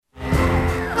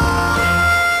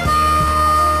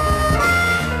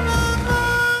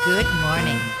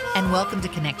welcome to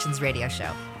Connections Radio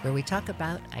Show, where we talk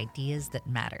about ideas that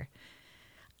matter.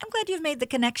 I'm glad you've made the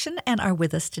connection and are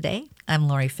with us today. I'm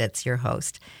Laurie Fitz, your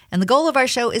host, and the goal of our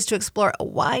show is to explore a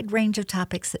wide range of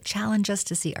topics that challenge us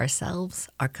to see ourselves,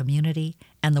 our community,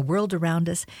 and the world around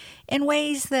us in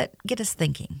ways that get us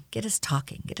thinking, get us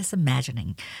talking, get us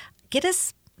imagining, get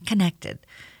us connected,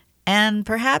 and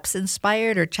perhaps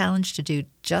inspired or challenged to do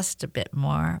just a bit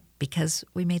more because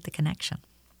we made the connection.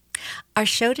 Our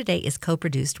show today is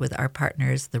co-produced with our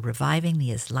partners, the Reviving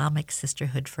the Islamic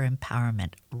Sisterhood for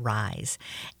Empowerment, RISE.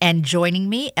 And joining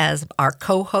me as our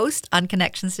co-host on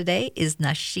Connections today is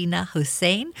Nausheena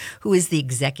Hussein, who is the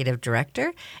Executive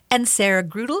Director, and Sarah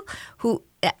Grudel, who,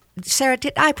 Sarah,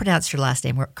 did I pronounce your last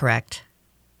name correct?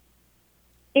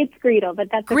 It's Greedle,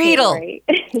 but that's Greedle. Okay,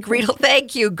 right? Greedle,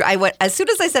 thank you. I went, as soon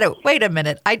as I said it, wait a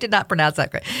minute, I did not pronounce that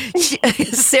correct.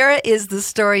 Sarah is the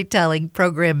storytelling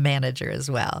program manager as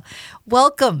well.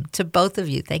 Welcome to both of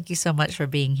you. Thank you so much for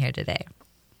being here today.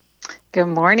 Good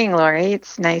morning, Laurie.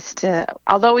 It's nice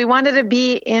although we wanted to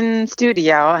be in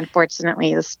studio,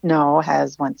 unfortunately, the snow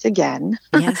has once again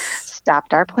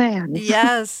stopped our plans.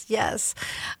 Yes.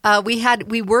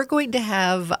 We were going to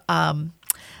have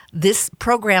this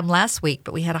program last week,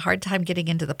 but we had a hard time getting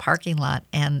into the parking lot.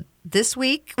 And this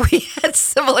week we had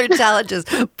similar challenges,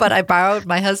 but I borrowed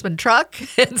my husband's truck,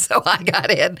 and so I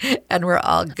got in, and we're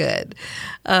all good.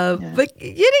 But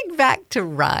getting back to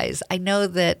RISE, I know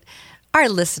that our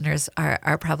listeners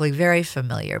are probably very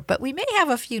familiar, but we may have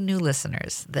a few new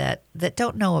listeners that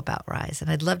don't know about RISE,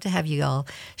 and I'd love to have you all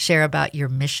share about your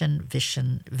mission,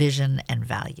 vision, and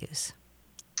values.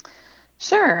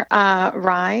 Sure.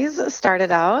 RISE started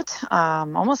out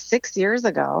almost 6 years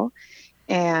ago,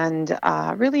 and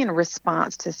really in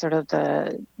response to sort of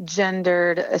the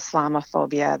gendered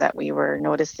Islamophobia that we were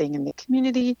noticing in the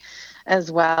community,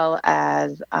 as well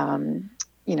as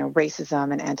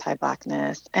racism and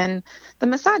anti-Blackness and the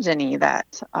misogyny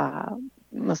that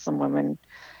Muslim women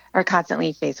are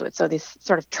constantly faced with. So this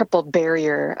sort of triple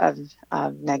barrier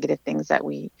of negative things that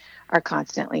we are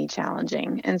constantly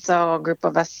challenging. And so a group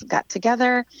of us got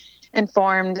together and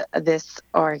formed this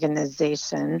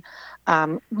organization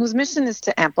whose mission is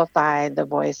to amplify the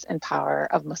voice and power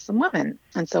of Muslim women.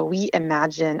 And so we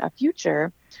imagine a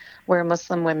future where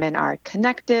Muslim women are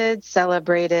connected,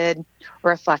 celebrated,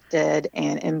 reflected,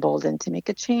 and emboldened to make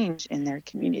a change in their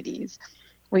communities.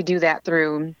 We do that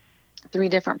through 3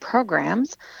 different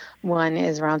programs. One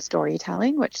is around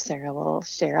storytelling, which Sarah will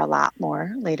share a lot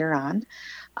more later on.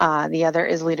 The other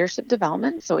is leadership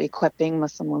development, so equipping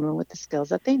Muslim women with the skills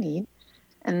that they need.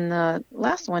 And the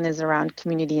last one is around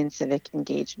community and civic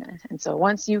engagement. And so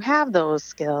once you have those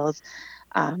skills,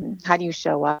 how do you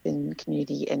show up in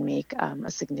community and make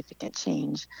a significant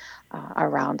change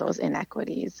around those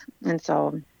inequities? And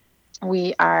so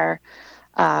we are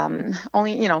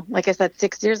only, like I said,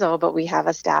 6 years old, but we have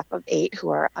a staff of 8 who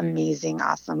are amazing,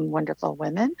 awesome, wonderful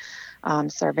women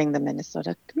serving the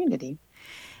Minnesota community.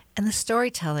 And the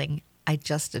storytelling I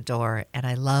just adore, and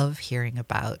I love hearing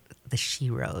about the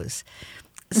sheroes.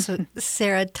 So,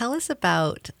 Sarah, tell us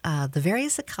about the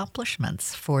various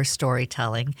accomplishments for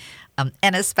storytelling,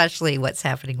 and especially what's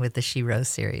happening with the Shero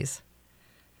series.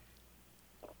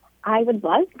 I would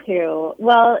love to.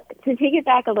 Well, to take it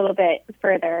back a little bit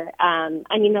further,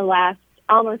 the last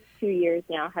almost 2 years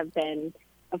now have been,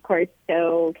 of course,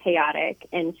 so chaotic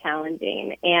and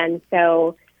challenging. And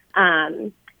so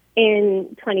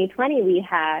in 2020, we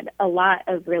had a lot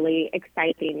of really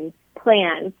exciting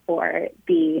plans for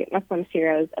the Muslim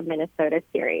Sheroes of Minnesota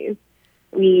series.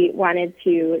 We wanted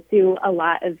to do a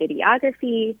lot of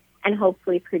videography and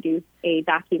hopefully produce a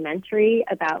documentary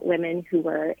about women who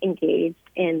were engaged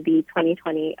in the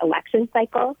 2020 election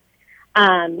cycle.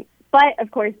 But,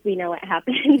 of course, we know what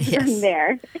happened from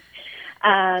there.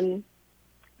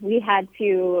 We had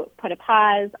to put a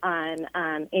pause on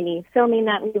any filming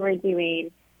that we were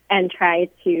doing and try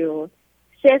to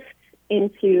shift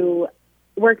into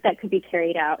work that could be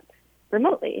carried out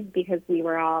remotely because we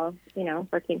were all,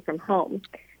 working from home.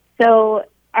 So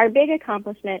our big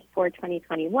accomplishment for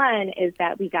 2021 is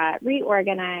that we got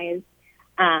reorganized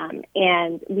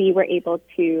and we were able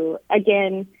to,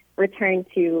 again, return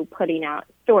to putting out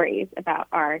stories about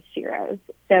our sheroes.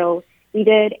 So we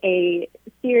did a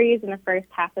series in the first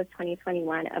half of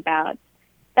 2021 about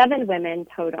 7 women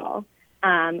total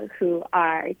who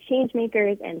are change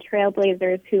makers and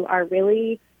trailblazers who are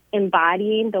really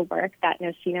embodying the work that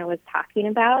Nausheena was talking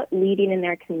about, leading in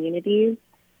their communities,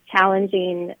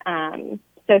 challenging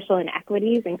social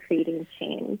inequities and creating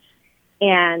change.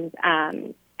 And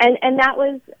that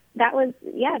was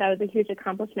a huge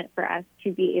accomplishment for us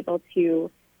to be able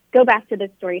to go back to the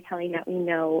storytelling that we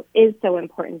know is so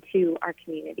important to our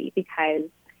community, because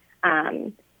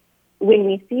when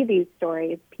we see these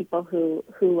stories, people who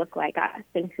look like us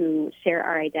and who share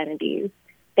our identities,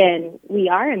 then we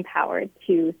are empowered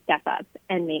to step up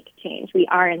and make change. We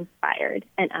are inspired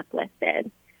and uplifted.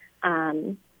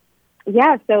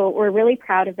 So we're really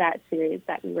proud of that series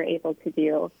that we were able to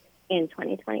do in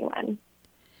 2021.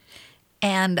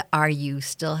 And are you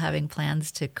still having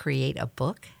plans to create a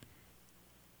book?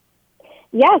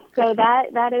 Yes, so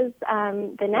that is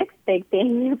the next big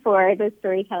thing for the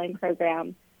storytelling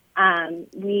program.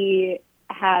 We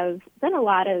have done a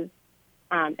lot of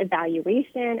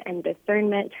evaluation and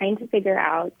discernment, trying to figure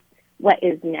out what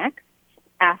is next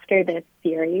after this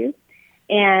series.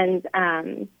 And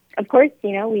of course,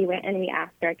 we went and we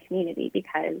asked our community,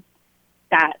 because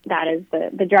that is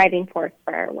the driving force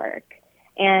for our work.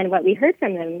 And what we heard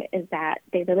from them is that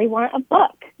they really want a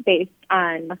book based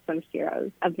on Muslim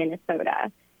sheroes of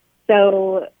Minnesota.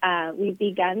 So we've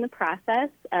begun the process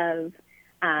of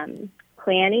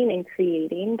planning and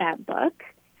creating that book.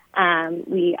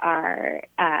 We are,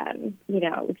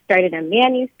 we've started a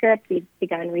manuscript. We've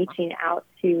begun reaching out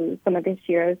to some of the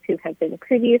sheroes who have been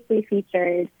previously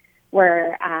featured.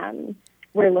 We're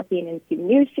looking into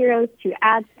new sheroes to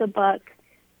add to the book.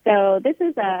 So this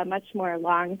is a much more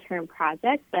long-term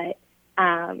project, but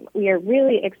we are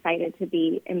really excited to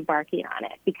be embarking on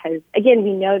it, because, again,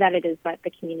 we know that it is what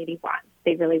the community wants.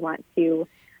 They really want to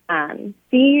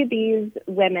see these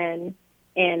women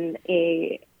in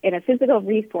a physical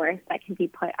resource that can be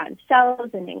put on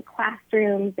shelves and in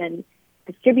classrooms and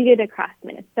distributed across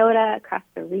Minnesota, across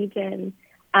the region.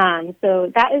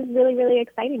 So that is really, really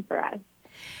exciting for us.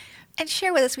 And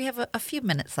share with us, we have a few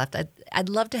minutes left. I'd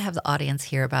love to have the audience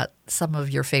hear about some of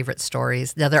your favorite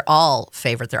stories. Now, they're all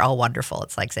favorite. They're all wonderful.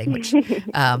 It's like saying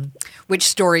which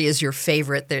story is your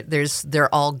favorite.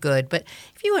 They're all good. But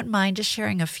if you wouldn't mind just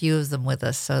sharing a few of them with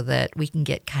us, so that we can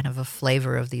get kind of a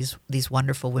flavor of these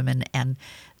wonderful women and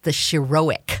the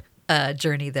heroic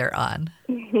journey they're on.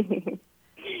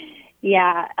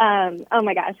 Yeah. Oh,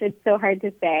 my gosh. It's so hard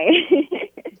to say.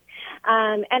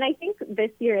 And I think this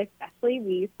year especially,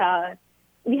 we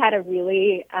had a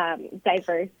really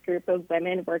diverse group of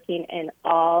women working in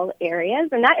all areas.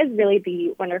 And that is really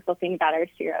the wonderful thing about our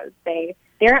sheroes.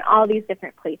 They're in all these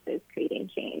different places creating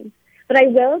change. But I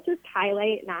will just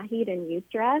highlight Nahid and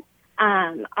Yusra,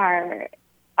 our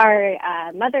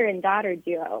mother and daughter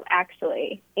duo,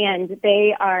 actually. And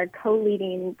they are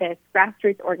co-leading this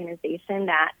grassroots organization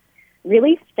that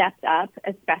really stepped up,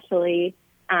 especially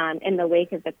in the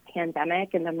wake of the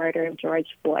pandemic and the murder of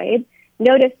George Floyd.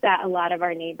 Noticed that a lot of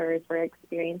our neighbors were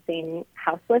experiencing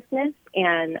houselessness,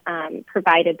 and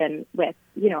provided them with,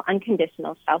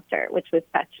 unconditional shelter, which was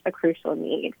such a crucial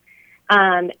need.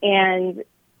 And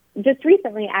just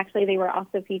recently, actually, they were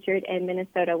also featured in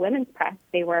Minnesota Women's Press.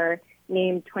 They were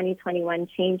named 2021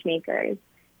 Changemakers.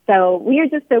 So we are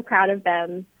just so proud of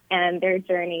them and their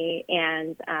journey,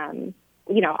 and,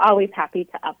 always happy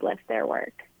to uplift their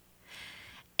work.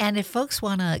 And if folks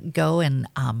want to go and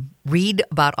read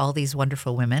about all these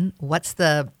wonderful women, what's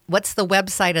the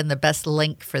website and the best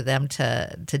link for them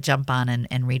to jump on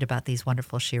and read about these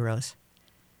wonderful sheroes?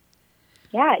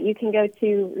 Yeah, you can go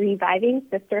to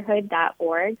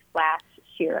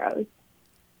revivingsisterhood.org/sheroes.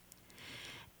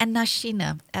 And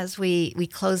Nausheena, as we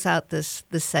close out this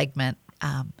segment,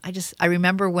 I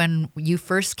remember when you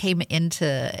first came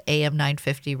into AM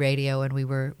 950 radio, and we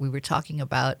were talking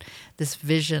about this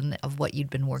vision of what you'd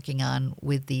been working on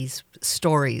with these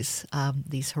stories,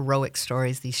 these heroic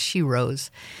stories, these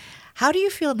sheroes. How do you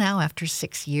feel now after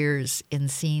 6 years in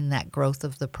seeing that growth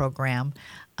of the program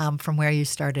from where you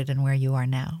started and where you are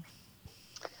now?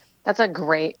 That's a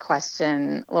great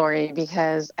question, Laurie,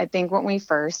 because I think when we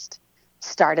first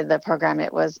started the program,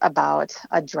 it was about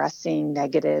addressing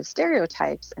negative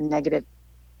stereotypes and negative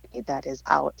that is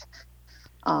out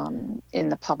in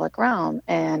the public realm.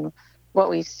 And what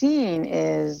we've seen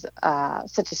is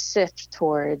such a shift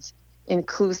towards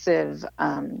inclusive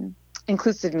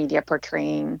media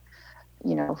portraying,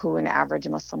 who an average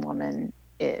Muslim woman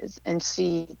is. And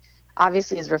she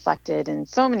obviously is reflected in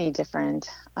so many different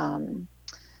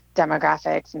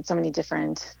demographics and so many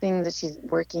different things that she's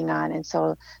working on. And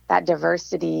so that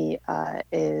diversity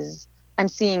I'm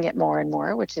seeing it more and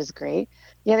more, which is great.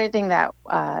 The other thing that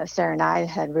Sarah and I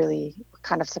had really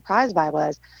kind of surprised by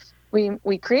was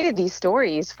we created these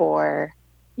stories for,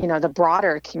 the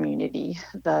broader community,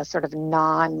 the sort of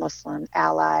non-Muslim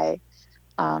ally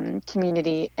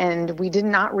community. And we did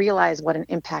not realize what an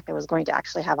impact it was going to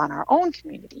actually have on our own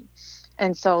community.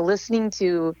 And so listening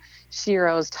to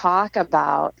Sheroes talk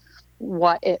about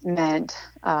what it meant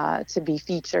to be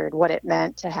featured, what it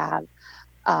meant to have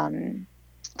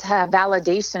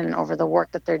validation over the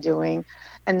work that they're doing.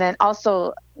 And then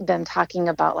also them talking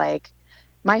about like,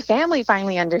 my family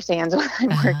finally understands what I'm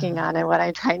working on and what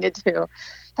I'm trying to do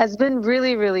has been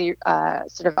really, really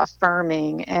sort of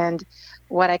affirming. And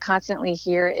what I constantly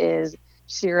hear is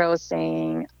Shiro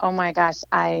saying, oh my gosh,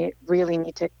 I really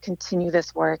need to continue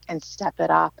this work and step it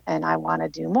up, and I want to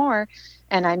do more.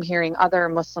 And I'm hearing other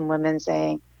Muslim women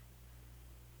saying,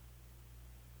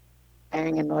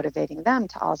 and motivating them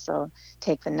to also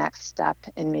take the next step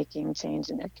in making change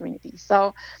in their community.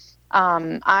 So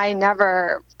I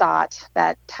never thought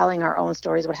that telling our own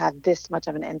stories would have this much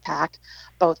of an impact,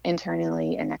 both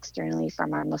internally and externally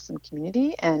from our Muslim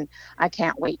community. And I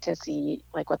can't wait to see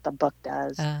like what the book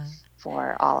does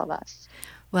for all of us.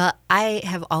 Well, I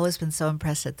have always been so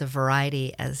impressed at the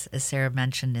variety, as Sarah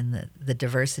mentioned, in the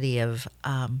diversity of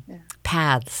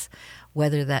paths,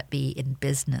 whether that be in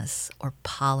business or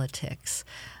politics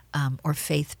or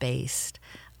faith-based.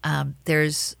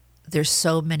 There's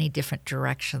so many different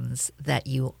directions that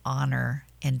you honor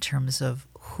in terms of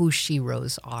who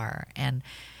sheroes are. And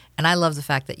I love the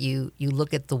fact that you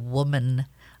look at the woman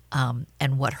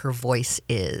and what her voice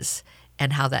is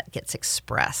and how that gets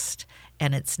expressed.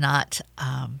 And it's not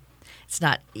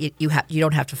you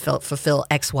don't have to fulfill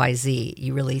XYZ.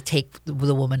 You really take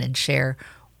the woman and share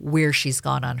where she's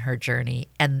gone on her journey,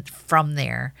 and from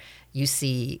there you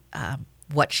see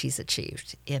what she's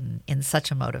achieved in such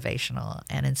a motivational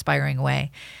and inspiring way.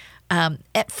 And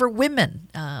for women,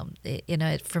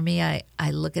 for me,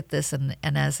 I look at this and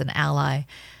as an ally,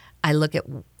 I look at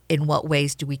in what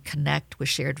ways do we connect with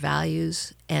shared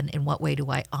values, and in what way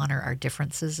do I honor our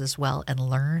differences as well and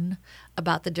learn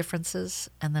about the differences,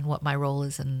 and then what my role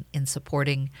is in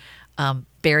supporting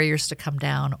barriers to come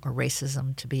down or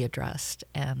racism to be addressed.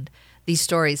 And these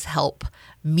stories help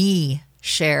me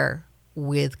share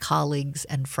with colleagues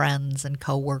and friends and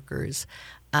coworkers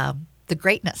the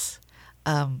greatness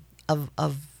of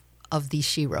these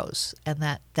sheroes, and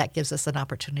that gives us an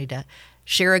opportunity to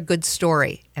share a good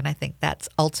story. And I think that's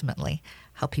ultimately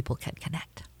how people can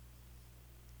connect.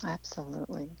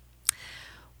 Absolutely.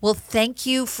 Well, thank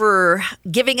you for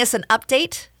giving us an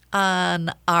update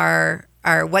on our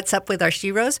What's Up with our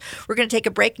sheroes. We're going to take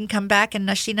a break and come back. And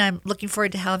Nausheena, I'm looking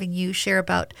forward to having you share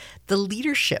about the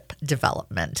leadership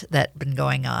development that's been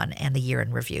going on and the year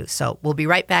in review. So we'll be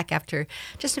right back after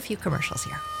just a few commercials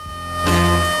here.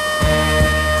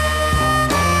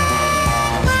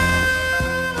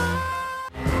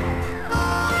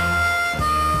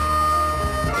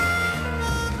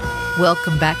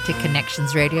 Welcome back to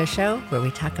Connections Radio Show, where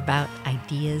we talk about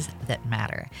ideas that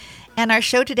matter. And our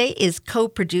show today is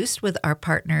co-produced with our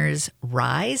partners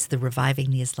RISE, the Reviving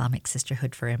the Islamic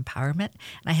Sisterhood for Empowerment.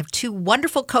 And I have two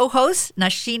wonderful co-hosts,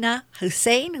 Nausheena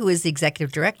Hussain, who is the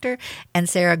Executive Director, and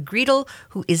Sarah Greedle,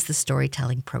 who is the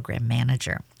Storytelling Program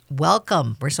Manager.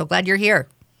 Welcome. We're so glad you're here.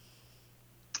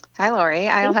 Hi, Laurie.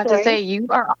 I'll have to say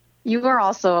you are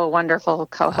also a wonderful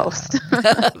co-host.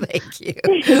 Thank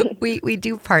you. We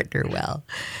do partner well.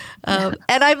 And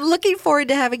I'm looking forward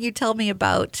to having you tell me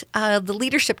about the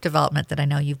leadership development that I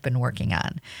know you've been working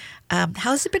on.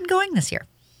 How's it been going this year?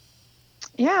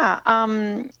 Yeah.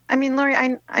 I mean,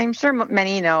 Laurie, I'm sure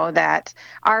many know that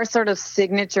our sort of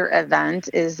signature event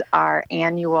is our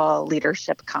annual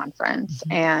leadership conference.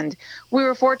 Mm-hmm. And we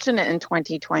were fortunate in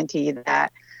 2020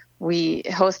 that we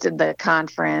hosted the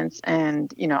conference,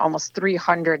 and almost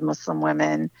 300 Muslim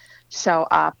women show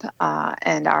up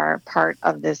and are part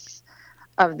of this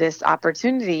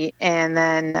opportunity. And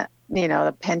then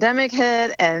the pandemic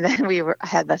hit, and then we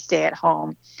had the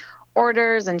stay-at-home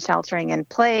orders and sheltering in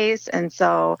place, and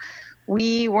so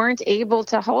we weren't able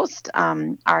to host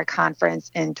our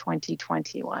conference in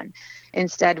 2021.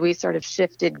 Instead, we sort of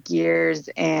shifted gears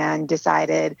and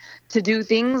decided to do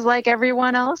things like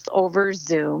everyone else over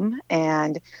Zoom.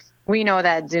 And we know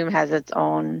that Zoom has its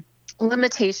own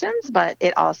limitations, but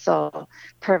it also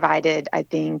provided, I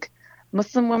think,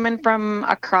 Muslim women from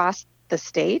across the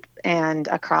state and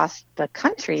across the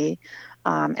country,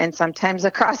 and sometimes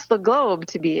across the globe,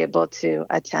 to be able to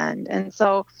attend. And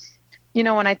so,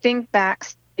 when I think back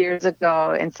years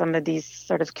ago in some of these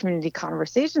sort of community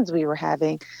conversations we were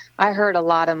having, I heard a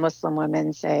lot of Muslim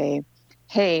women say,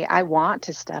 hey, I want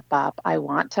to step up. I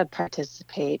want to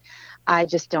participate. I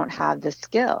just don't have the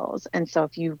skills. And so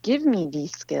if you give me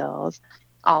these skills,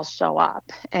 I'll show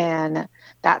up. And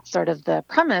that's sort of the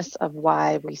premise of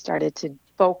why we started to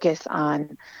focus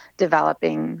on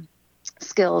developing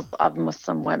skills of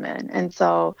Muslim women. And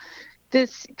so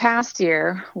this past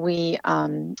year, we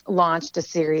launched a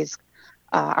series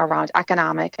around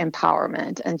economic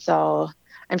empowerment. And so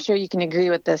I'm sure you can agree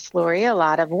with this, Laurie. A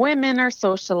lot of women are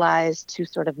socialized to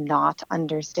sort of not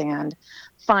understand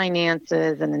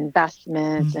finances and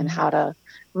investments and how to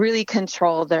really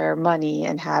control their money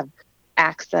and have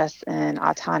access and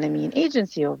autonomy and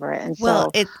agency over it. And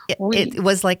Well, so it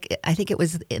was like, I think it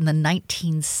was in the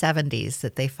 1970s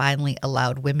that they finally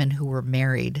allowed women who were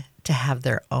married to have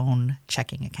their own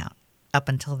checking account. Up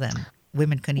until then,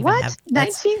 women couldn't even what? have.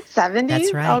 1970s?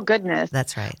 That's right. Oh goodness.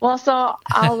 That's right. Well, so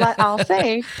I'll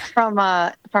say from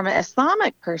an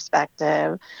Islamic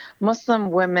perspective,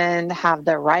 Muslim women have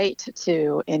the right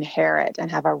to inherit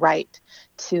and have a right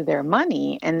to their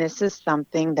money, and this is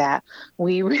something that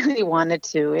we really wanted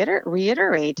to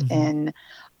reiterate in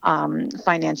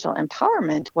financial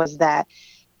empowerment, was that,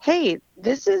 hey,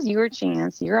 this is your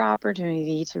chance, your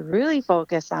opportunity to really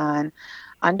focus on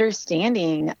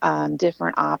understanding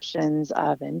different options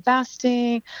of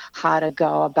investing, how to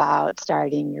go about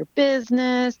starting your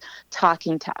business,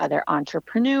 talking to other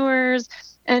entrepreneurs,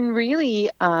 and really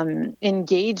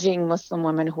engaging Muslim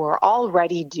women who are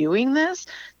already doing this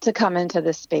to come into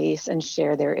the space and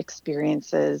share their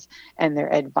experiences and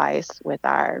their advice with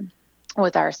our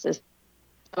system.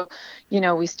 So,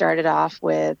 we started off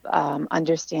with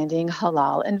understanding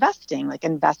halal investing, like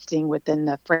investing within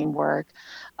the framework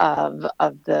of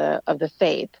the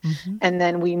faith, and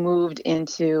then we moved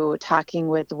into talking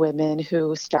with women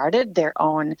who started their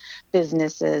own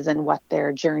businesses and what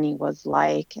their journey was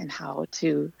like and how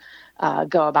to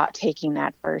go about taking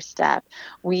that first step.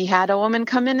 We had a woman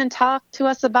come in and talk to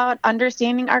us about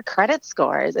understanding our credit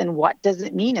scores and what does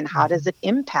it mean and how does it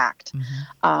impact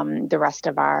the rest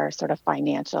of our sort of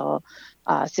financial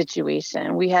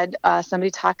situation. We had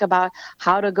somebody talk about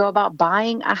how to go about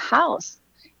buying a house.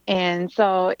 And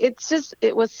so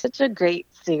it was such a great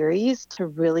series to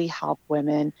really help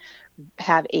women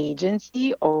have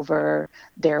agency over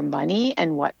their money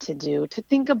and what to do, to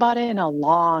think about it in a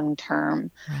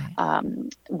long-term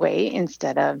way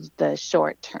instead of the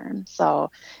short term.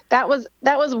 So that was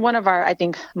one of our, I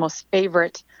think, most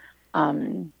favorite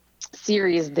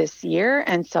series this year.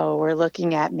 And so we're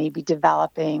looking at maybe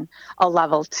developing a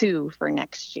level 2 for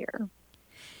next year.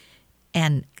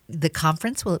 And the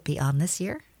conference, will it be on this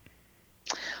year?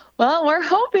 Well, we are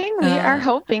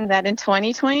hoping that in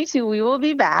 2022 we will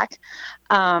be back.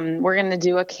 We're going to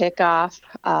do a kickoff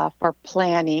for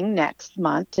planning next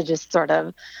month to just sort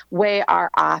of weigh our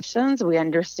options. We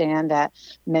understand that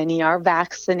many are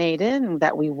vaccinated and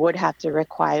that we would have to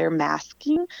require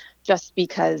masking just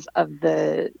because of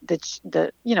the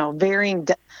varying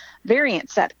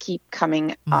variants that keep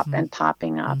coming up and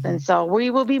popping up. And so we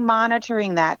will be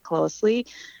monitoring that closely.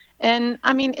 And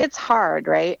I mean, it's hard,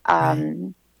 right?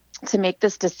 To make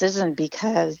this decision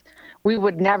because we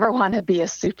would never want to be a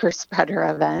super spreader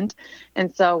event.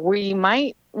 And so we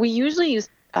usually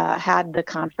had the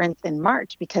conference in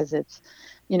March because it's,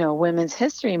 Women's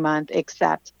History Month,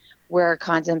 except we're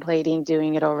contemplating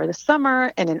doing it over the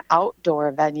summer in an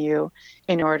outdoor venue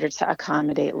in order to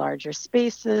accommodate larger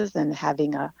spaces and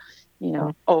having a,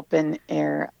 open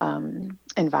air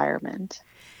environment.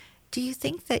 Do you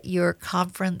think that your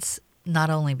conference, not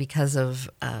only because of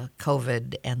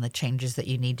COVID and the changes that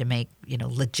you need to make,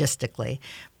 logistically,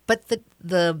 but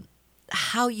the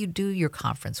how you do your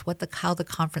conference, how the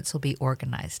conference will be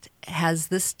organized, has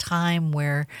this time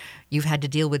where you've had to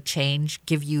deal with change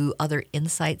give you other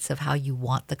insights of how you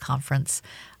want the conference,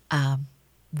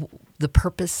 the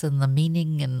purpose and the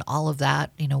meaning and all of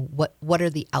that? What are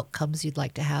the outcomes you'd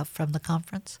like to have from the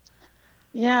conference?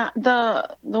 Yeah,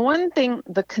 the one thing,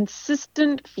 the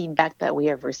consistent feedback that we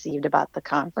have received about the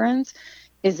conference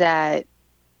is that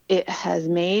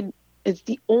it's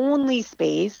the only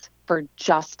space for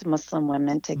just Muslim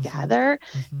women to gather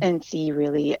and see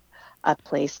really a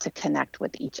place to connect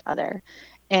with each other.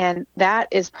 And that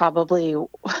is probably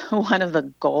one of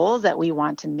the goals that we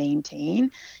want to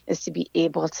maintain, is to be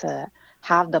able to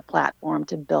have the platform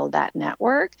to build that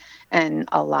network and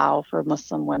allow for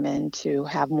Muslim women to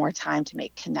have more time to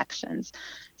make connections.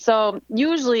 So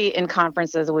usually in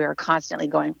conferences, we are constantly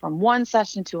going from one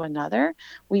session to another.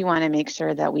 We want to make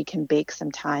sure that we can bake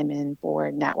some time in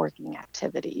for networking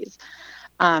activities.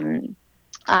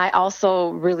 I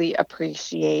also really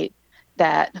appreciate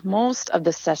that most of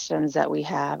the sessions that we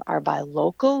have are by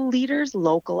local leaders,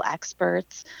 local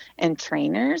experts, and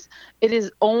trainers. It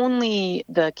is only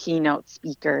the keynote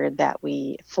speaker that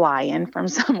we fly in from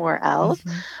somewhere else,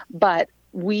 but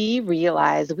we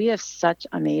realize we have such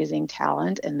amazing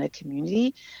talent in the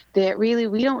community that really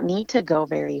we don't need to go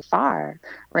very far,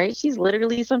 right? She's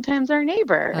literally sometimes our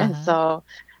neighbor. And so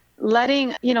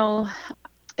letting,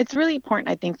 it's really important,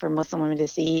 I think, for Muslim women to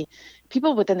see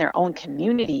people within their own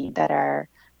community that are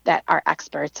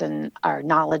experts and are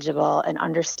knowledgeable and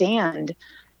understand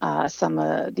some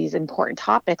of these important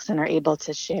topics and are able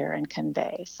to share and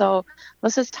convey. So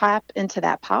let's just tap into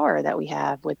that power that we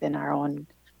have within our own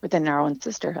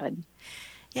sisterhood.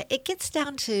 Yeah, it gets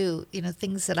down to,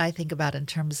 things that I think about in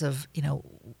terms of,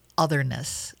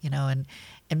 otherness, and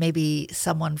maybe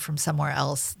someone from somewhere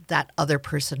else, that other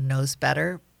person knows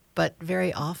better. But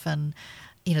very often,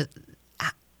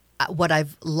 what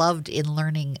I've loved in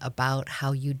learning about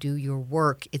how you do your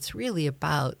work, it's really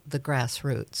about the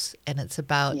grassroots, and it's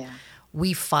about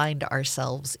we find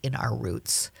ourselves in our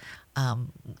roots.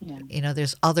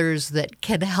 There's others that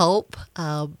can help,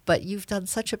 but you've done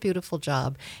such a beautiful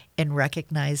job in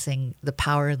recognizing the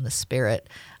power and the spirit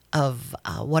of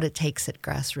what it takes at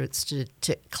grassroots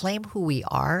to claim who we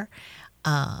are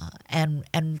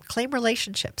and claim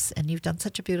relationships. And you've done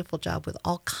such a beautiful job with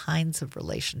all kinds of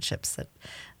relationships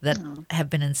that have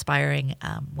been inspiring.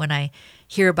 When I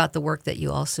hear about the work that you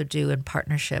also do in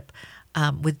partnership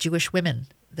with Jewish women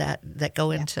that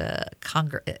go into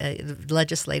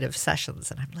legislative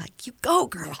sessions, and I'm like, you go,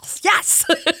 girls, yes.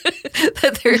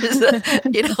 That there is a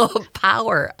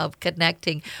power of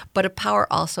connecting, but a power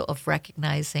also of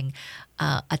recognizing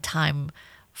a time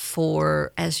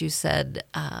for, as you said,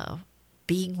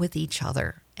 being with each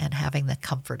other and having the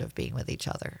comfort of being with each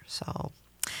other. So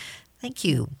thank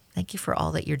you for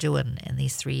all that you're doing in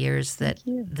these 3 years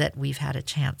that we've had a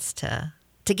chance to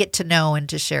get to know and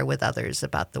to share with others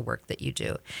about the work that you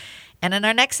do. And in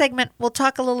our next segment, we'll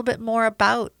talk a little bit more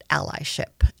about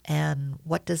allyship and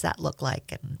what does that look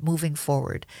like, and moving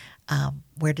forward,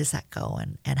 where does that go,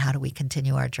 and how do we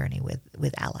continue our journey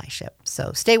with allyship.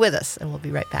 So stay with us, and we'll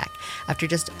be right back after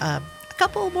just a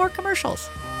couple more commercials.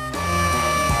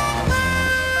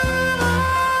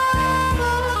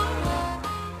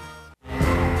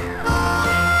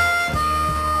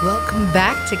 Welcome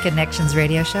back to Connections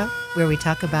Radio Show, where we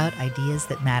talk about ideas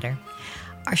that matter.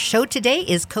 Our show today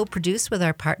is co-produced with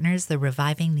our partners, the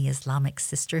Reviving the Islamic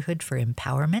Sisterhood for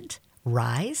Empowerment,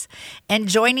 RISE. And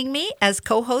joining me as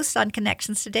co-host on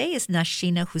Connections today is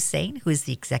Nausheena Hussein, who is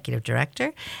the Executive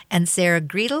Director, and Sarah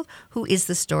Greedle, who is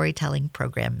the Storytelling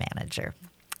Program Manager.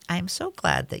 I'm so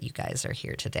glad that you guys are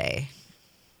here today.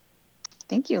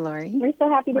 Thank you, Laurie. We're so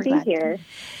happy to be here.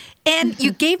 And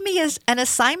you gave me an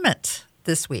assignment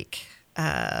this week,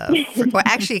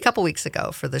 actually a couple weeks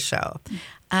ago for the show.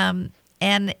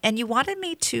 And you wanted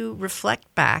me to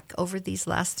reflect back over these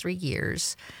last 3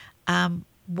 years,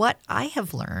 what I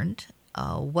have learned,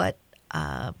 what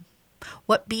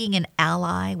being an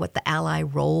ally, what the ally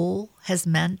role has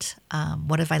meant,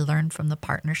 what have I learned from the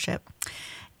partnership,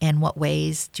 and what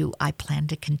ways do I plan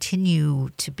to continue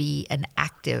to be an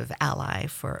active ally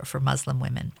for Muslim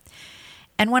women.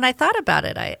 And when I thought about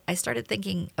it, I started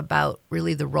thinking about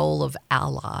really the role of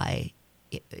ally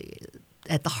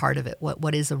at the heart of it.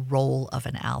 What is a role of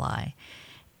an ally?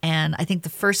 And I think the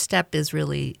first step is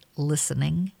really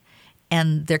listening.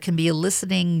 And there can be a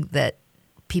listening that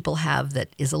people have that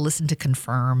is a listen to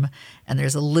confirm, and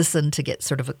there's a listen to get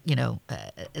sort of,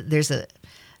 there's a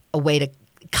way to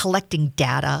collecting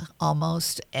data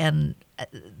almost. And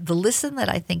the listen that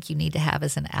I think you need to have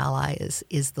as an ally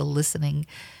is the listening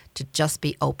to just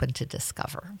be open to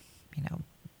discover,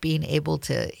 being able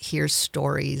to hear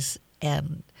stories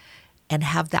and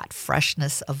have that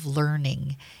freshness of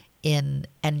learning and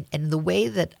the way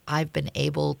that I've been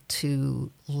able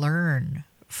to learn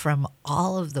from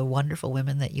all of the wonderful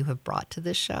women that you have brought to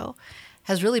this show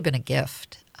has really been a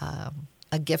gift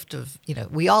of,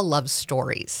 we all love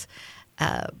stories,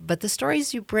 but the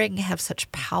stories you bring have such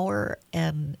power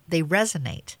and they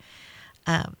resonate.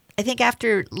 I think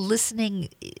after listening,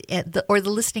 the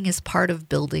listening is part of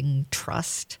building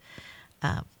trust.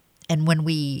 And when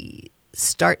we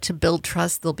start to build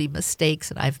trust, there'll be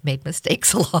mistakes, and I've made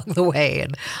mistakes along the way.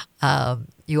 And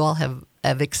you all have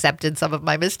accepted some of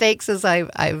my mistakes as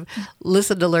I've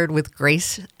listened to learn with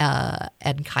grace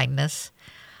and kindness.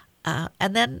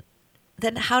 And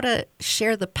then how to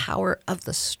share the power of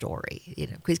the story,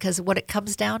 because what it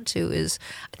comes down to is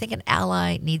I think an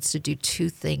ally needs to do two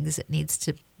things.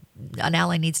 An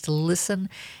ally needs to listen,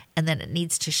 and then it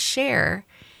needs to share,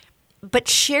 but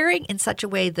sharing in such a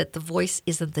way that the voice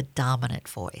isn't the dominant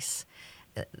voice.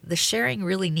 The sharing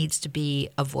really needs to be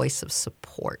a voice of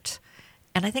support.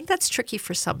 And I think that's tricky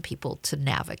for some people to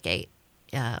navigate.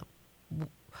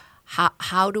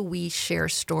 How do we share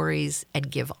stories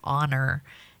and give honor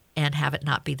and have it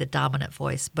not be the dominant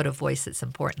voice, but a voice that's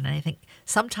important? And I think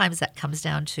sometimes that comes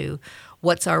down to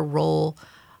what's our role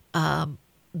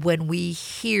when we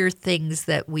hear things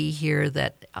that we hear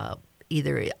that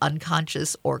either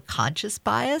unconscious or conscious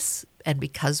bias. And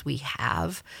because we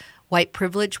have white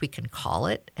privilege, we can call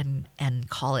it and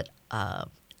call it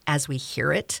as we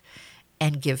hear it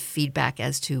and give feedback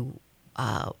as to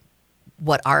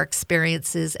what our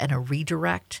experience is and a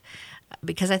redirect.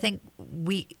 Because I think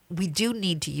we do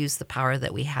need to use the power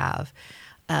that we have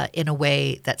in a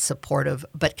way that's supportive,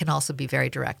 but can also be very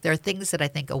direct. There are things that I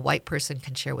think a white person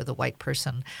can share with a white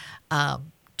person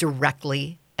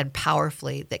directly and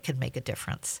powerfully that can make a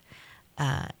difference,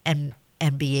 and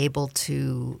be able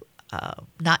to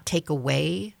not take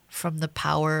away from the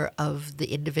power of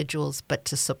the individuals, but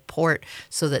to support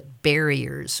so that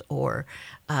barriers or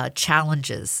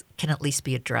challenges can at least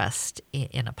be addressed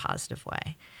in a positive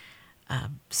way.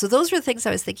 So those were the things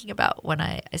I was thinking about when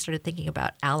I started thinking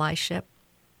about allyship.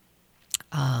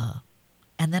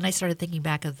 And then I started thinking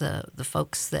back of the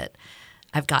folks that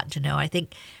I've gotten to know. I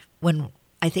think when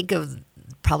I think of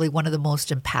probably one of the most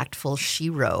impactful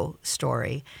Shiro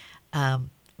story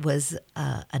was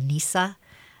Anissa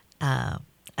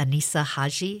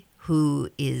Haji, who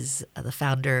is the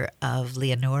founder of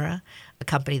Leonora, a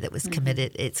company that was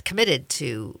committed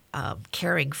to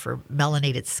caring for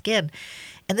melanated skin.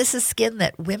 And this is skin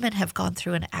that women have gone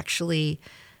through and actually,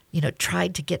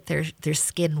 tried to get their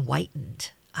skin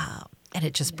whitened. And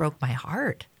it just broke my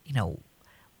heart.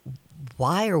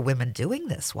 Why are women doing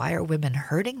this? Why are women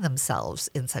hurting themselves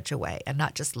in such a way and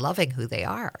not just loving who they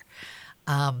are?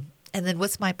 And then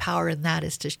what's my power in that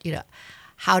is to,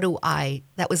 how do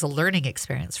that was a learning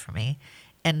experience for me.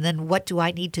 And then what do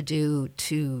I need to do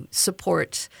to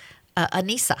support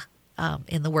Anissa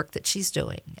in the work that she's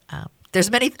doing? There's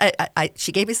many.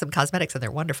 She gave me some cosmetics, and they're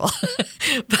wonderful.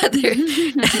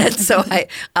 And so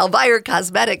I'll buy her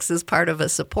cosmetics as part of a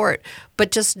support. But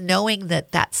just knowing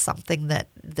that that's something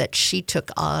that she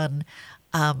took on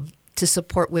to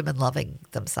support women loving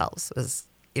themselves was,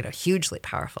 hugely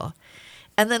powerful.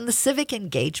 And then the civic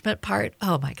engagement part.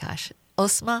 Oh my gosh,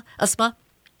 Asma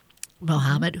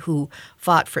Mohammed, who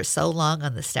fought for so long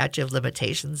on the statute of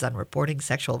limitations on reporting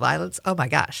sexual violence. Oh my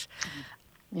gosh.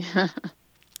 Yeah.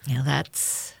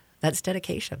 That's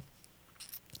dedication.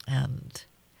 And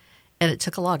it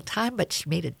took a long time, but she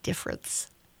made a difference.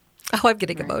 Oh, I'm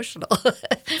getting emotional.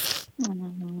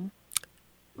 Mm-hmm.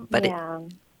 But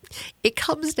it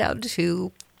comes down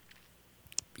to,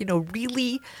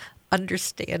 really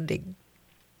understanding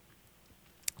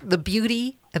the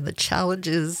beauty and the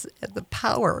challenges and the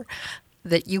power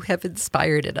that you have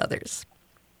inspired in others.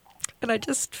 And I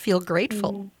just feel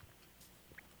grateful.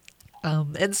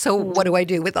 And so what do I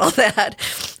do with all that?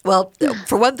 Well,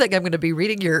 for one thing, I'm going to be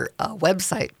reading your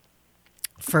website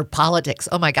for politics.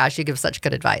 Oh my gosh, you give such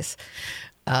good advice.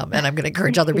 And I'm going to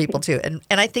encourage other people too. And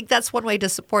I think that's one way to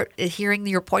support hearing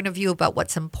your point of view about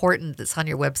what's important that's on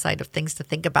your website of things to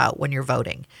think about when you're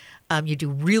voting. You do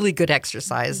really good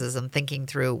exercises in thinking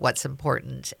through what's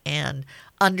important and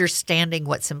understanding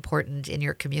what's important in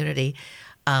your community.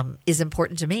 Is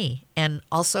important to me. And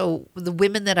also the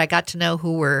women that I got to know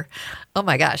who were, oh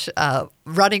my gosh,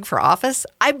 running for office,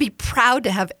 I'd be proud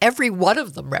to have every one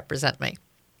of them represent me.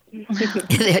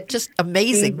 They're just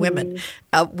amazing women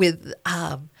with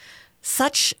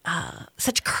such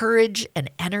courage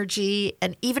and energy.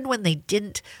 And even when they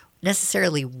didn't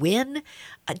necessarily win,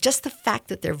 just the fact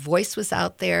that their voice was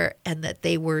out there and that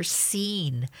they were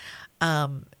seen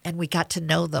and we got to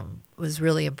know them was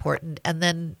really important. And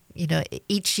then,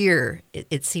 each year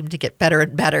it seemed to get better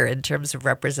and better in terms of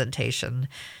representation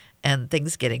and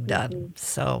things getting done.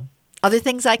 So other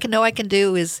things I can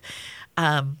do is,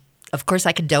 of course,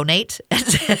 I can donate.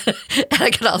 And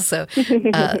I can also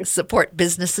support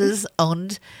businesses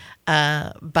owned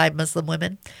by Muslim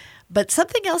women. But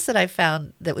something else that I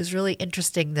found that was really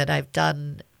interesting that I've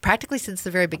done practically since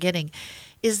the very beginning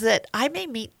is that I may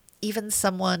meet even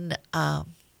someone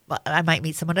I might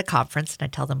meet someone at a conference and I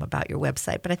tell them about your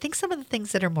website. But I think some of the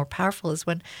things that are more powerful is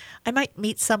when I might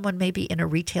meet someone maybe in a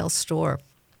retail store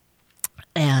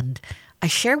and I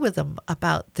share with them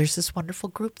about there's this wonderful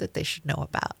group that they should know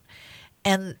about.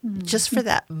 And just for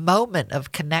that moment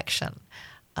of connection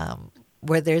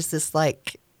where there's this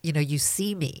you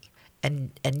see me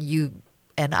and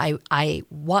I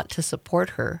want to support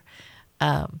her,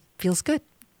 feels good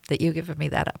that you've given me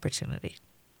that opportunity.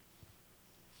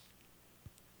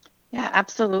 Yeah,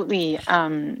 absolutely. As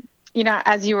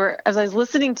I was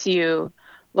listening to you,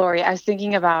 Laurie, I was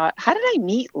thinking about how did I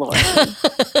meet Laurie?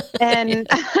 And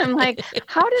I'm like,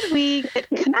 how did we get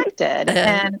connected?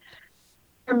 And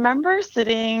I remember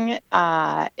sitting in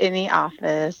the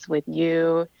office with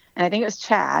you, and I think it was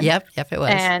Chad. Yep, it was.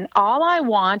 And all I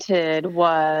wanted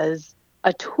was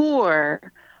a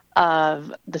tour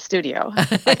of the studio.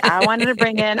 Like I wanted to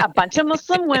bring in a bunch of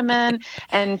Muslim women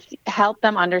and help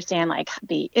them understand like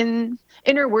the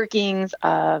inner workings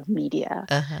of media.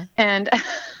 Uh-huh. And,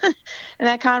 and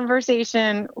that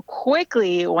conversation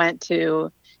quickly went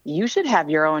to, you should have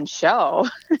your own show.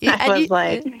 Yeah, I was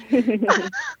like,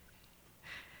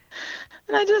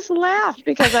 and I just laughed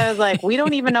because I was like, we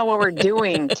don't even know what we're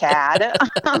doing, Tad.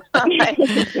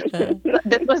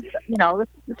 This was,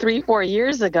 3-4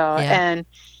 years ago. Yeah.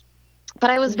 But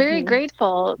I was very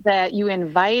grateful that you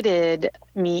invited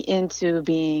me into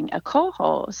being a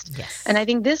co-host. Yes. And I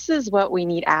think this is what we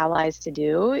need allies to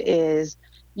do is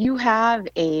you have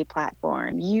a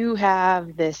platform, you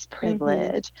have this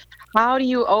privilege. How do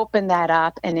you open that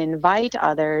up and invite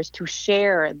others to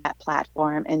share that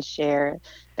platform and share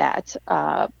that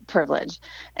privilege?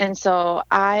 And so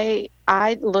I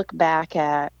look back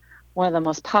at one of the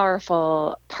most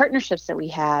powerful partnerships that we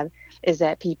have is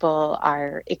that people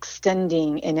are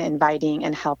extending and inviting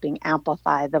and helping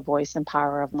amplify the voice and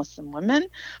power of Muslim women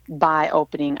by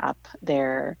opening up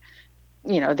their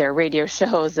radio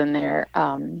shows and their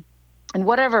and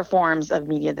whatever forms of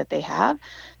media that they have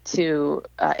to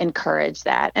encourage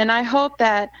that. And I hope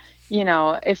that,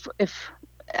 if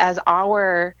as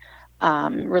our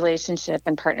relationship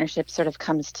and partnership sort of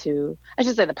comes to, I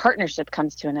should say the partnership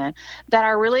comes to an end, that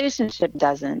our relationship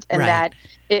doesn't, and that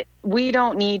we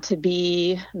don't need to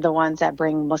be the ones that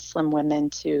bring Muslim women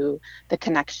to the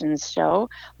Connections show.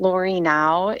 Laurie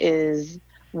now is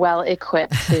well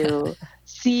equipped to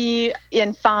see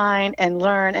and find and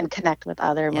learn and connect with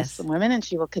other Muslim women, and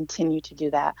she will continue to do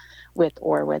that with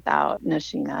or without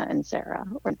Nausheena and Sarah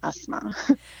or Asma.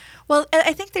 Well,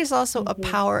 I think there's also a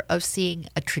power of seeing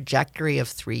a trajectory of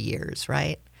 3 years,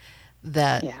 right?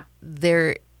 That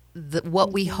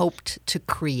what we hoped to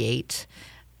create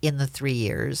in the 3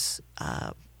 years,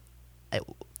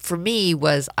 for me,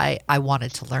 was I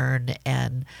wanted to learn,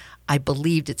 and I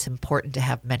believed it's important to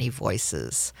have many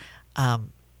voices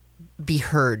be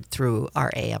heard through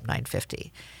our AM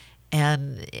 950.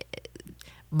 And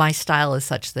my style is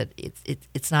such that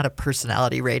it's not a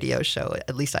personality radio show.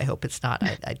 At least I hope it's not.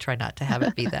 I try not to have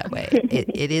it be that way.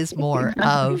 It is more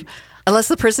of, unless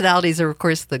the personalities are, of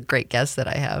course, the great guests that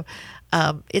I have.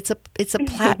 It's a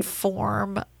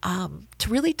platform to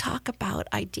really talk about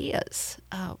ideas,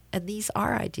 and these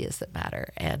are ideas that matter.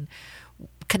 And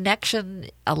connection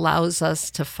allows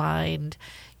us to find,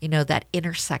 that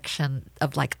intersection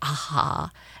of like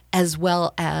aha, as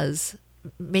well as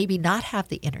maybe not have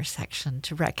the intersection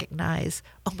to recognize,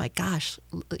 oh my gosh,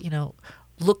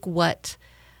 look what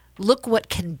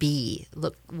can be.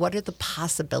 Look, what are the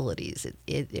possibilities?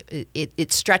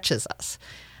 It stretches us.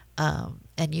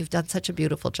 And you've done such a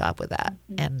beautiful job with that.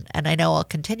 And I know I'll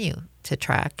continue to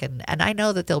track. And I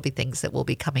know that there'll be things that will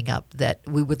be coming up that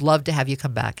we would love to have you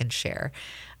come back and share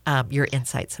your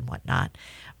insights and whatnot.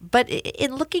 But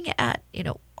in looking at,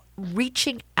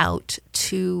 reaching out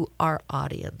to our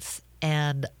audience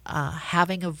and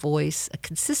having a voice, a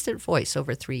consistent voice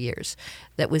over 3 years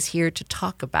that was here to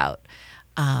talk about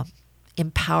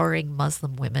empowering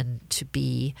Muslim women to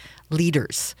be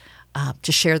leaders,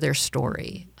 to share their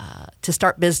story, to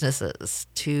start businesses,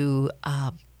 to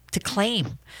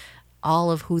claim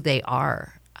all of who they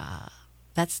are.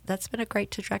 That's been a great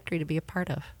trajectory to be a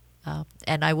part of.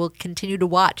 And I will continue to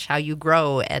watch how you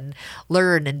grow and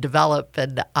learn and develop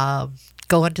and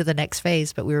go into the next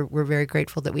phase. But we're very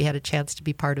grateful that we had a chance to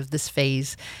be part of this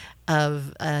phase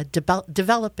of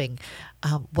developing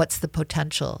what's the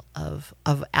potential of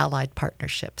allied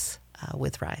partnerships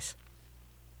with RISE.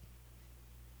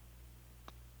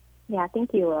 Yeah,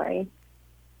 thank you, Laurie.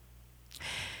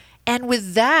 And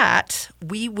with that,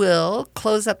 we will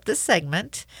close up this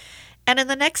segment. And in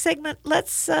the next segment,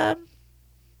 let's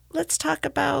talk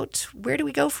about where do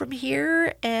we go from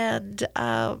here and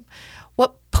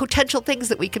what potential things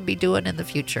that we can be doing in the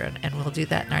future. And we'll do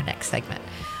that in our next segment.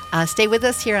 Stay with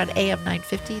us here on AM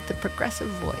 950, the progressive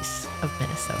voice of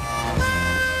Minnesota.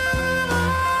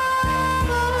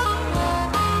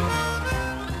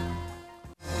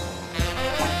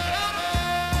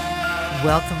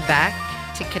 Welcome back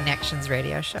to Connections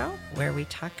Radio Show, where we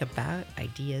talk about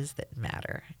ideas that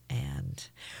matter. And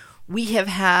we have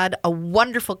had a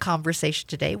wonderful conversation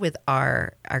today with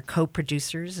our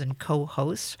co-producers and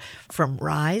co-hosts from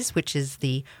RISE, which is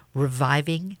the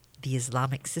Reviving the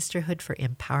Islamic Sisterhood for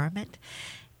Empowerment.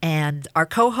 And our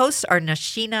co-hosts are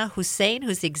Nausheena Hussein,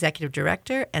 who's the executive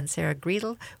director, and Sarah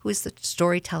Greedle, who is the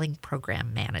storytelling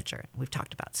program manager. We've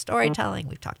talked about storytelling.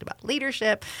 We've talked about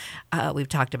leadership. We've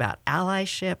talked about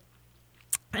allyship.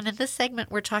 And in this segment,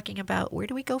 we're talking about where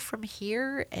do we go from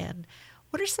here, and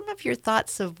what are some of your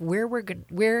thoughts of where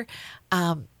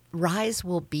Rise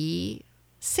will be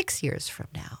 6 years from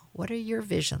now? What are your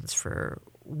visions for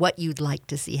what you'd like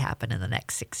to see happen in the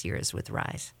next 6 years with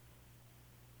Rise?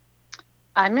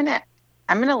 I'm gonna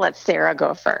let Sarah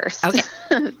go first. Okay.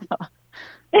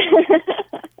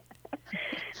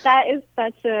 That is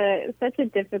such a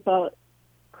difficult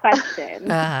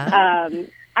question.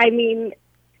 I mean,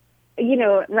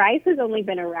 Rice has only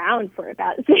been around for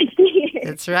about 6 years.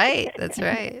 That's right.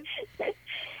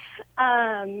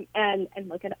 And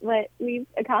look at what we've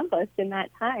accomplished in that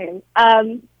time.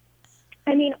 I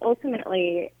mean,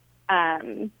 ultimately,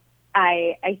 I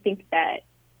think that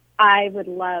I would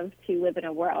love to live in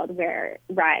a world where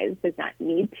Rise does not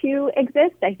need to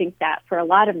exist. I think that for a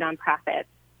lot of nonprofits,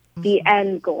 the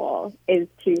end goal is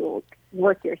to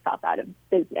work yourself out of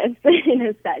business in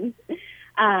a sense.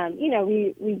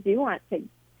 We do want to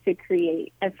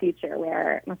create a future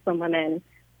where Muslim women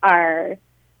are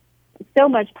so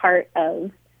much part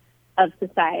of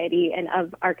society and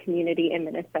of our community in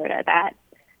Minnesota that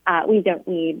we don't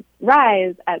need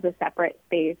Rise as a separate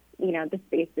space. The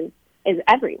space is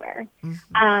everywhere.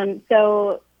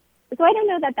 So I don't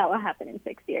know that will happen in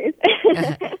 6 years.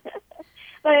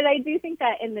 But I do think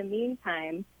that in the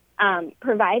meantime,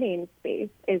 providing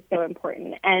space is so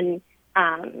important. And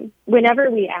whenever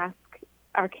we ask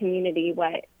our community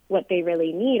what they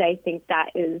really need, I think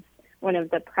that is one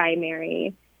of the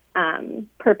primary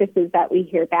purposes that we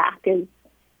hear back is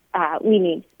we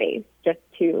need space just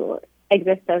to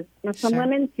exist as Muslim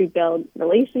women, to build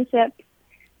relationships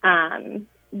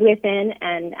within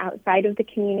and outside of the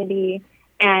community.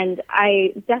 And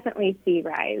I definitely see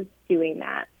Rise doing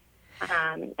that.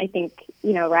 I think,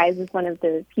 Rise is one of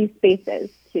the few spaces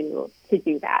to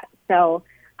do that. So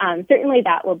certainly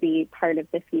that will be part of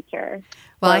the future.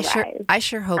 Well, I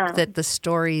sure hope that the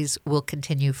stories will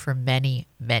continue for many,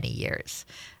 many years.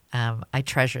 I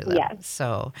treasure them. Yes.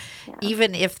 So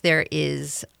even if there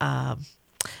is not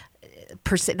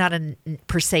a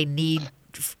per se need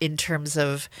in terms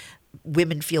of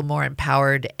women feel more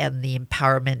empowered and the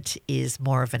empowerment is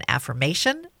more of an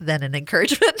affirmation than an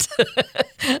encouragement,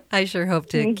 I sure hope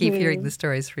to keep hearing the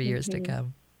stories for years to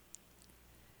come.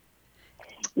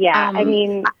 Yeah, I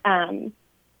mean,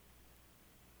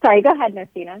 sorry, go ahead,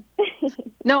 Nausheena.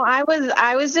 No,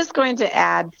 I was just going to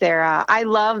add, Sarah, I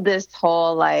love this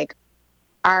whole,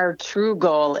 our true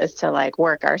goal is to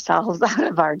work ourselves out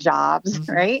of our jobs,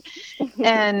 right?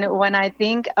 And when I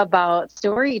think about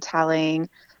storytelling,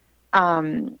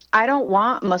 I don't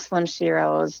want Muslim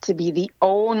Sheroes to be the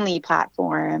only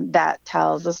platform that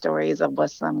tells the stories of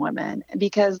Muslim women,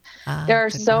 because there are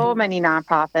so many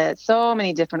nonprofits, so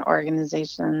many different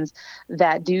organizations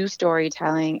that do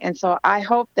storytelling. And so I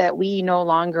hope that we no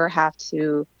longer have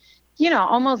to,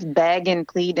 almost beg and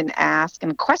plead and ask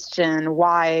and question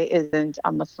why isn't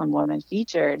a Muslim woman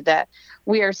featured, that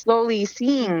we are slowly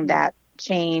seeing that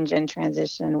change and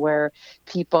transition where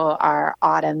people are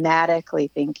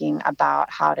automatically thinking about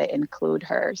how to include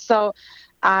her. So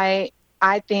I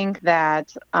think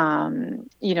that,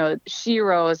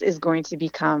 Sheroes is going to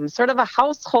become sort of a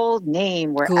household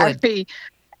name where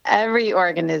every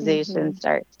organization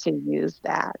starts to use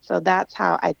that. So that's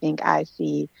how I think I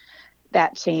see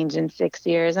that change in 6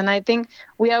 years. And I think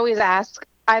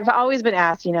I've always been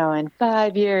asked, in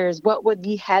 5 years, what would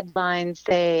the headlines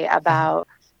say about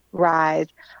Rise?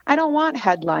 I don't want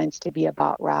headlines to be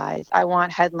about Rise. I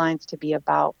want headlines to be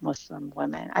about Muslim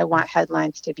women. I want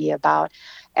headlines to be about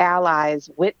allies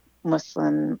with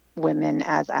Muslim women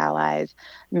as allies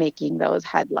making those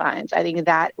headlines. I think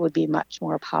that would be much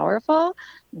more powerful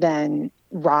than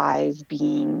Rise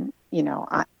being,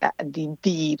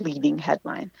 the leading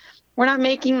headline. We're not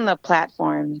making the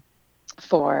platform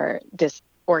for this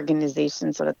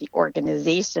organization so that the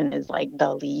organization is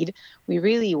the lead. We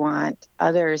really want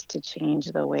others to change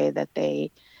the way that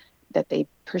they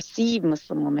perceive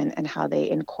Muslim women and how they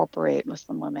incorporate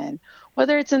Muslim women,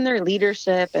 whether it's in their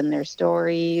leadership, in their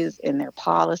stories, in their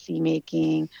policy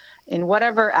making, in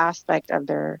whatever aspect of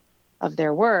their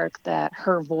work, that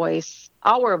our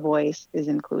voice is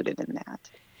included in that.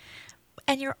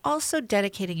 And you're also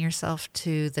dedicating yourself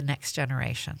to the next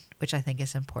generation, which I think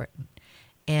is important.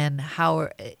 And how,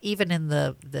 even in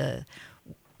the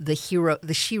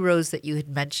Sheroes that you had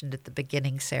mentioned at the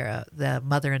beginning, Sarah, the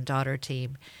mother and daughter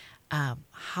team,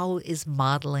 how is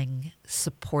modeling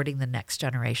supporting the next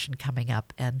generation coming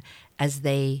up, and as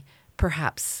they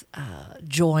perhaps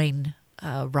join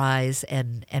Rise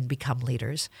and become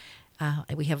leaders?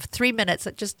 We have 3 minutes.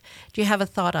 Do you have a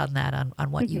thought on that,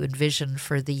 on what you envision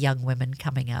for the young women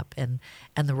coming up and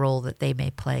the role that they may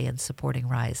play in supporting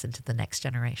Rise into the next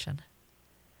generation?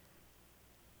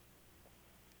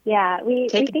 Yeah, we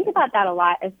think about that a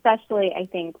lot, especially, I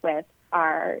think, with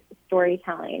our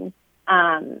storytelling,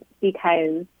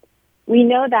 because we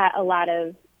know that a lot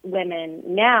of women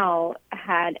now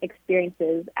had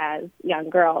experiences as young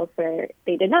girls where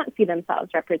they did not see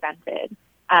themselves represented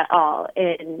at all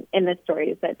in the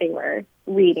stories that they were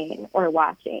reading or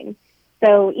watching.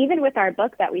 So even with our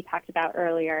book that we talked about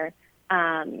earlier,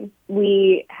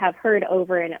 we have heard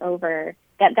over and over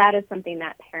that is something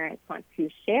that parents want to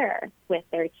share with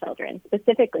their children,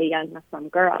 specifically young Muslim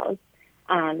girls,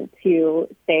 to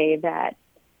say that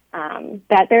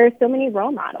there are so many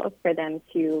role models for them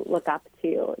to look up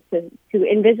to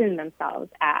envision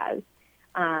themselves as.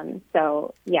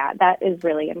 So, yeah, that is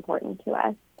really important to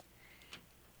us.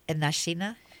 And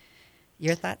Nausheena,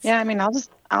 your thoughts? Yeah, I mean, I'll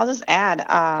just add,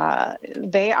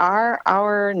 they are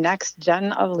our next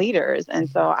gen of leaders, and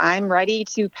so I'm ready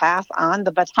to pass on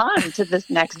the baton to this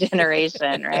next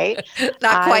generation. Right?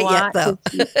 Not quite yet, though.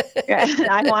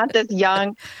 I want this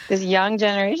young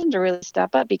generation to really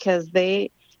step up, because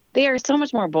they are so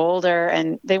much more bolder,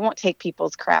 and they won't take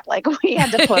people's crap like we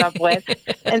had to put up with.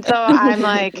 And so I'm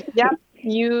like, yep,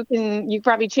 you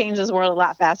probably change this world a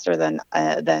lot faster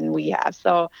than we have.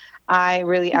 So I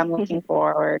really am looking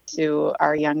forward to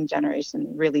our young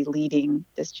generation really leading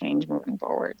this change moving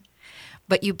forward.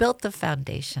 But you built the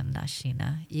foundation,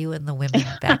 Nausheena. You and the women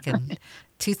back in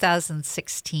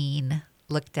 2016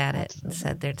 looked at it and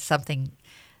said there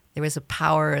was a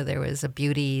power, there was a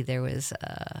beauty, there was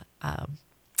a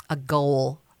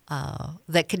goal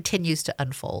that continues to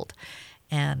unfold.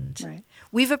 And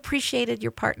we've appreciated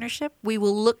your partnership. We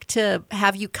will look to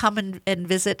have you come and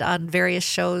visit on various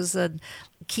shows and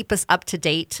keep us up to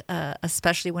date,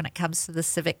 especially when it comes to the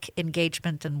civic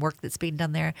engagement and work that's being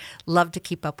done there. Love to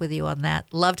keep up with you on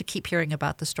that. Love to keep hearing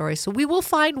about the story. So we will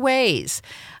find ways,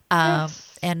 and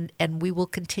we will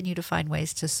continue to find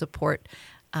ways to support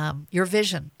your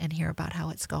vision and hear about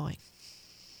how it's going.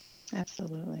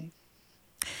 Absolutely.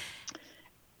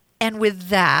 And with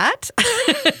that,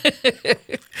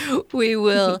 we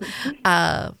will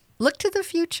look to the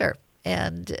future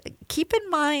and keep in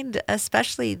mind,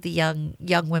 especially the young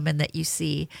women that you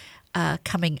see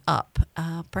coming up.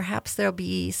 Perhaps there'll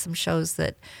be some shows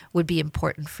that would be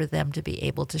important for them to be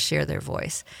able to share their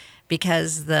voice,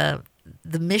 because the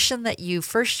mission that you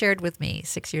first shared with me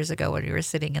 6 years ago when we were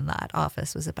sitting in that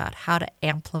office was about how to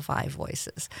amplify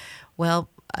voices. Well,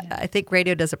 I think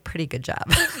radio does a pretty good job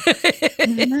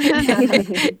in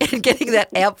getting that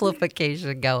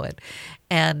amplification going.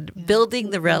 And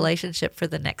building the relationship for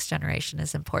the next generation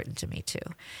is important to me too.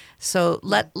 So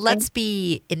let's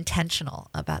be intentional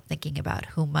about thinking about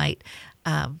who might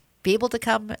be able to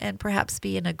come and perhaps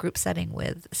be in a group setting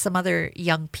with some other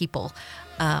young people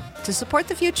to support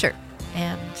the future.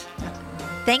 And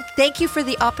thank you for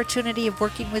the opportunity of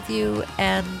working with you.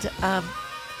 And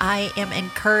I am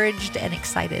encouraged and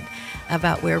excited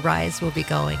about where Rise will be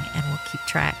going, and we'll keep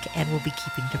track and we'll be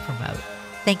keeping to promote.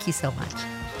 Thank you so much.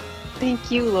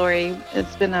 Thank you, Laurie.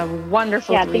 It's been a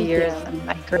wonderful 3 years, and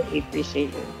I greatly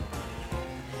appreciate you.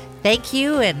 Thank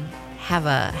you, and have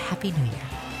a happy New Year.